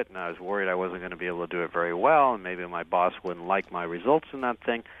do it, and I was worried I wasn't going to be able to do it very well, and maybe my boss wouldn't like my results in that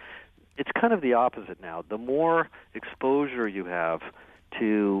thing. It's kind of the opposite now. The more exposure you have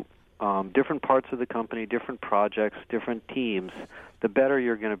to different parts of the company, different projects, different teams, the better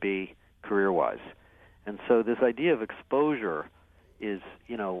you're going to be career-wise. And so this idea of exposure is,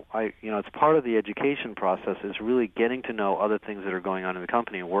 it's part of the education process is really getting to know other things that are going on in the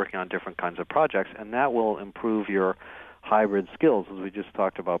company and working on different kinds of projects, and that will improve your hybrid skills, as we just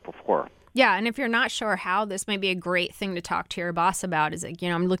talked about before. Yeah, and if you're not sure how, this might be a great thing to talk to your boss about. Is like,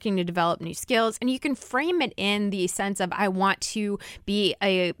 I'm looking to develop new skills, and you can frame it in the sense of, I want to be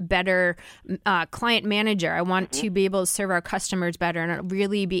a better client manager. I want to be able to serve our customers better, and it'll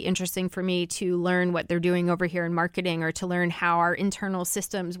really be interesting for me to learn what they're doing over here in marketing, or to learn how our internal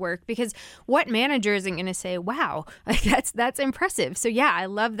systems work. Because what manager isn't going to say, "Wow, like that's impressive"? So yeah, I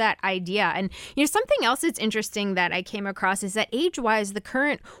love that idea. And something else that's interesting that I came across is that age-wise, the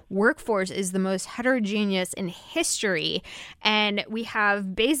current workforce is the most heterogeneous in history, and we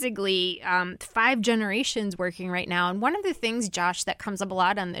have basically 5 generations working right now. And one of the things, Josh, that comes up a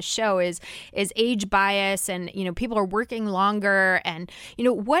lot on this show is age bias, and people are working longer. And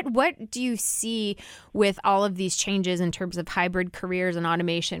what do you see with all of these changes in terms of hybrid careers and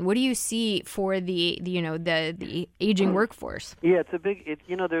automation? What do you see for the aging workforce? Yeah, it's a big.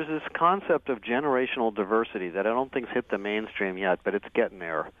 There's this concept of generational diversity that I don't think's hit the mainstream yet, but it's getting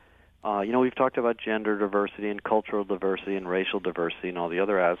there. We've talked about gender diversity and cultural diversity and racial diversity and all the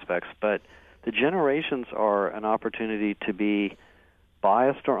other aspects, but the generations are an opportunity to be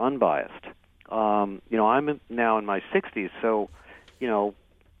biased or unbiased. I'm now in my 60s, so,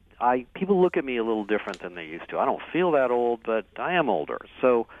 people look at me a little different than they used to. I don't feel that old, but I am older.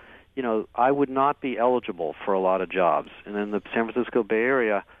 So, I would not be eligible for a lot of jobs. And in the San Francisco Bay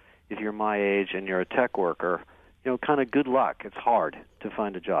Area, if you're my age and you're a tech worker, kind of good luck. It's hard to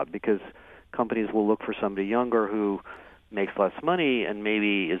find a job because companies will look for somebody younger who makes less money and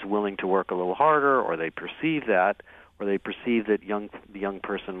maybe is willing to work a little harder, or they perceive that the young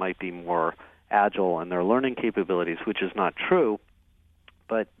person might be more agile in their learning capabilities, which is not true.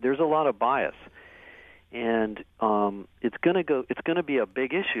 But there's a lot of bias, and it's going to be a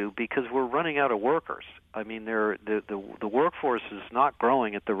big issue because we're running out of workers. I mean, the workforce is not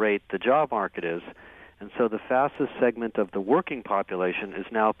growing at the rate the job market is. And so the fastest segment of the working population is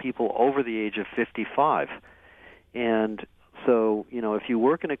now people over the age of 55. And so, if you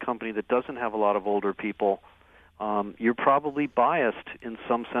work in a company that doesn't have a lot of older people, you're probably biased in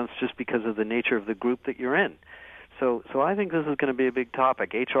some sense just because of the nature of the group that you're in. So I think this is going to be a big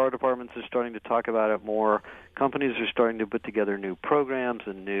topic. HR departments are starting to talk about it more. Companies are starting to put together new programs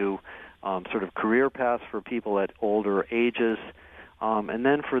and new sort of career paths for people at older ages. And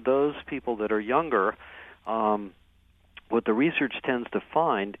then for those people that are younger, what the research tends to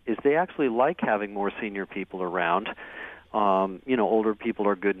find is they actually like having more senior people around. Older people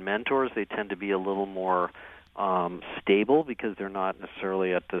are good mentors. They tend to be a little more stable because they're not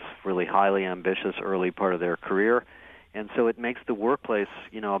necessarily at this really highly ambitious early part of their career. And so it makes the workplace,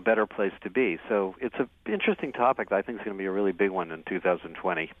 a better place to be. So it's an interesting topic that I think is going to be a really big one in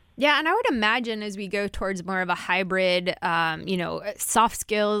 2020. Yeah, and I would imagine as we go towards more of a hybrid, soft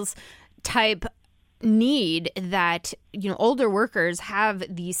skills type need, that older workers have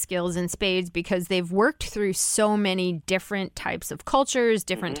these skills in spades because they've worked through so many different types of cultures,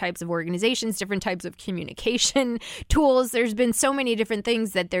 different types of organizations, different types of communication tools. There's been so many different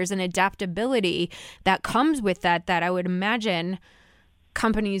things that there's an adaptability that comes with that I would imagine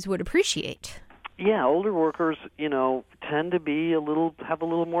companies would appreciate. Yeah, older workers, tend to have a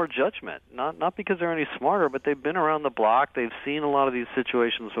little more judgment. Not because they're any smarter, but they've been around the block. They've seen a lot of these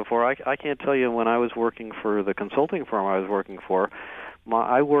situations before. I can't tell you, when I was working for the consulting firm I was working for,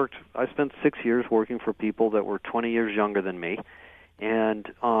 I spent 6 years working for people that were 20 years younger than me, and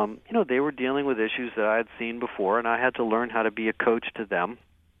they were dealing with issues that I had seen before, and I had to learn how to be a coach to them.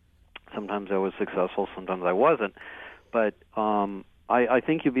 Sometimes I was successful, sometimes I wasn't, but I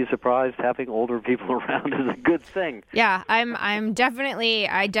think you'd be surprised having older people around is a good thing. Yeah, I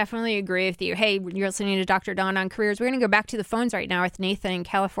definitely agree with you. Hey, you're listening to Dr. Don on Careers. We're going to go back to the phones right now with Nathan in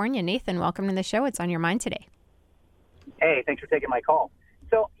California. Nathan, welcome to the show. What's on your mind today? Hey, thanks for taking my call.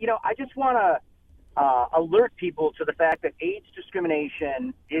 So, I just want to alert people to the fact that age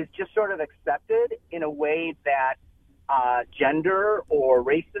discrimination is just sort of accepted in a way that gender or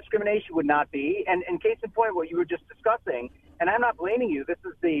race discrimination would not be. And in case in point, what you were just discussing, and I'm not blaming you, this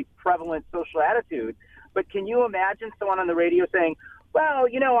is the prevalent social attitude, but can you imagine someone on the radio saying, well,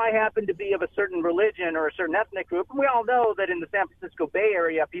 I happen to be of a certain religion or a certain ethnic group, and we all know that in the San Francisco Bay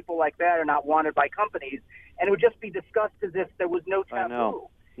Area, people like that are not wanted by companies, and it would just be discussed as if there was no taboo. I know.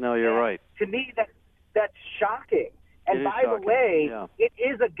 No, you're right. To me, that's shocking. And by the way, It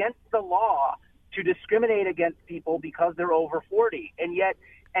is against the law to discriminate against people because they're over 40.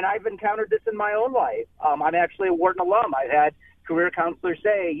 And I've encountered this in my own life. I'm actually a Wharton alum. I've had career counselors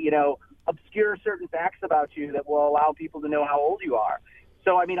say, obscure certain facts about you that will allow people to know how old you are.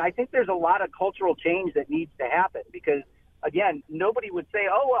 So, I mean, I think there's a lot of cultural change that needs to happen because, again, nobody would say,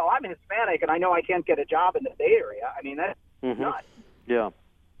 oh, well, I'm Hispanic and I know I can't get a job in the Bay Area. I mean, that's nuts. Yeah.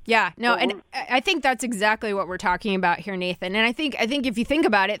 Yeah, no, and I think that's exactly what we're talking about here, Nathan. And I think if you think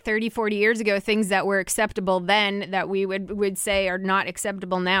about it, 30, 40 years ago, things that were acceptable then that we would say are not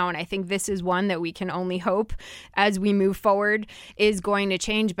acceptable now. And I think this is one that we can only hope as we move forward is going to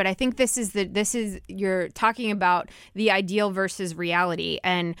change. But I think this is you're talking about the ideal versus reality.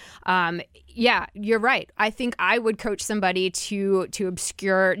 And yeah, you're right. I think I would coach somebody to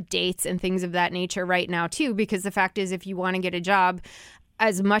obscure dates and things of that nature right now, too, because the fact is if you want to get a job,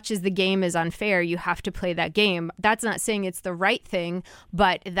 as much as the game is unfair, you have to play that game. That's not saying it's the right thing,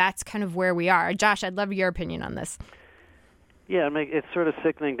 but that's kind of where we are. Josh, I'd love your opinion on this. Yeah, it's sort of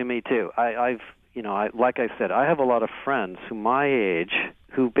sickening to me too. Like I said, I have a lot of friends who my age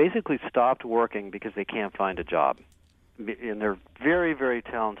who basically stopped working because they can't find a job, and they're very, very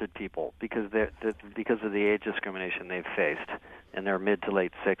talented people because of the age discrimination they've faced in their mid to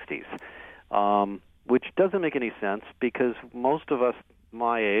late 60s, which doesn't make any sense because most of us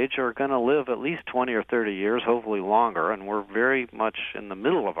my age are going to live at least 20 or 30 years, hopefully longer, and we're very much in the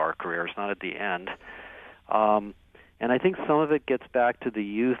middle of our careers, not at the end. And I think some of it gets back to the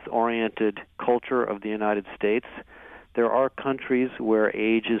youth-oriented culture of the United States. There are countries where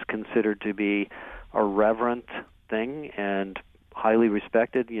age is considered to be a reverent thing and highly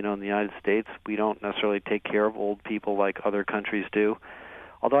respected. You know, in the United States, we don't necessarily take care of old people like other countries do.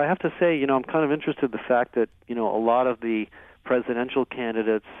 Although I have to say, you know, I'm kind of interested in the fact that, you know, a lot of the presidential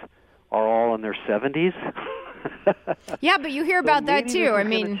candidates are all in their 70s. Yeah, but you hear about that too. I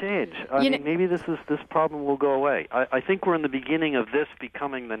mean, change. I mean, maybe this problem will go away. I think we're in the beginning of this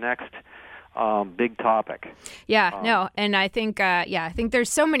becoming the next big topic. Yeah, no, and I think I think there's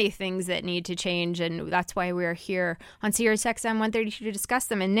so many things that need to change, and that's why we're here on Sirius XM 132 to discuss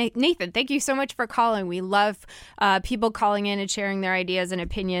them. And Nathan, thank you so much for calling. We love people calling in and sharing their ideas and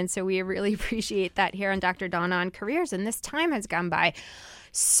opinions, so we really appreciate that here on Dr. Dawn on Careers. And this time has gone by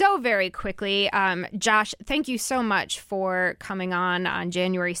so very quickly. Josh, thank you so much for coming on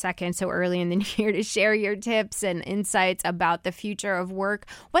January 2nd, so early in the year, to share your tips and insights about the future of work.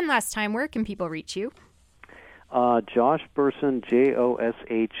 One last time, where can people reach you? Josh Bersin,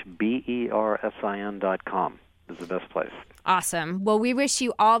 JoshBersin.com is the best place. Awesome. Well, we wish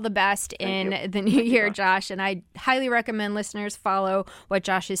you all the best in the new year, Josh. And I highly recommend listeners follow what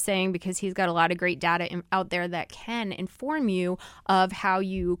Josh is saying because he's got a lot of great data out there that can inform you of how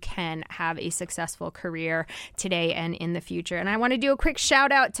you can have a successful career today and in the future. And I want to do a quick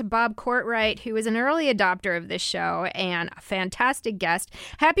shout out to Bob Courtwright, who is an early adopter of this show and a fantastic guest.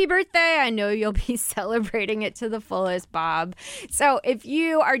 Happy birthday. I know you'll be celebrating it to the fullest, Bob. So if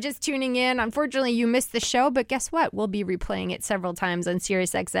you are just tuning in, unfortunately, you missed the show, but guess what? We'll be replaying it several times on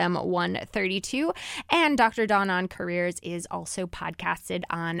Sirius XM 132. And Dr. Dawn on Careers is also podcasted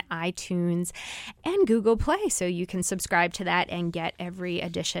on iTunes and Google Play, so you can subscribe to that and get every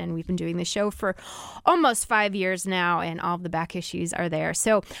edition. We've been doing the show for almost 5 years now, and all of the back issues are there.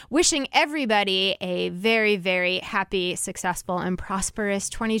 So wishing everybody a very, very happy, successful, and prosperous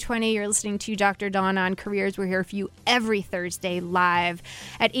 2020. You're listening to Dr. Dawn on Careers. We're here for you every Thursday live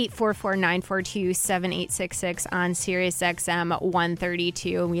at 844-942-7866 on Sirius XM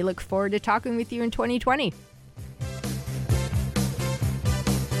 132, and we look forward to talking with you in 2020.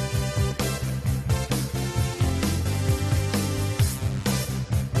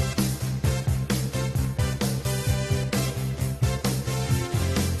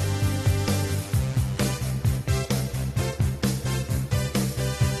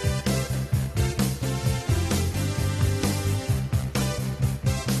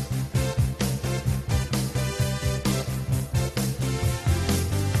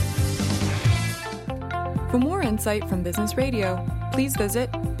 For more insight from Business Radio, please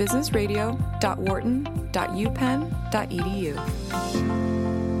visit businessradio.wharton.upenn.edu.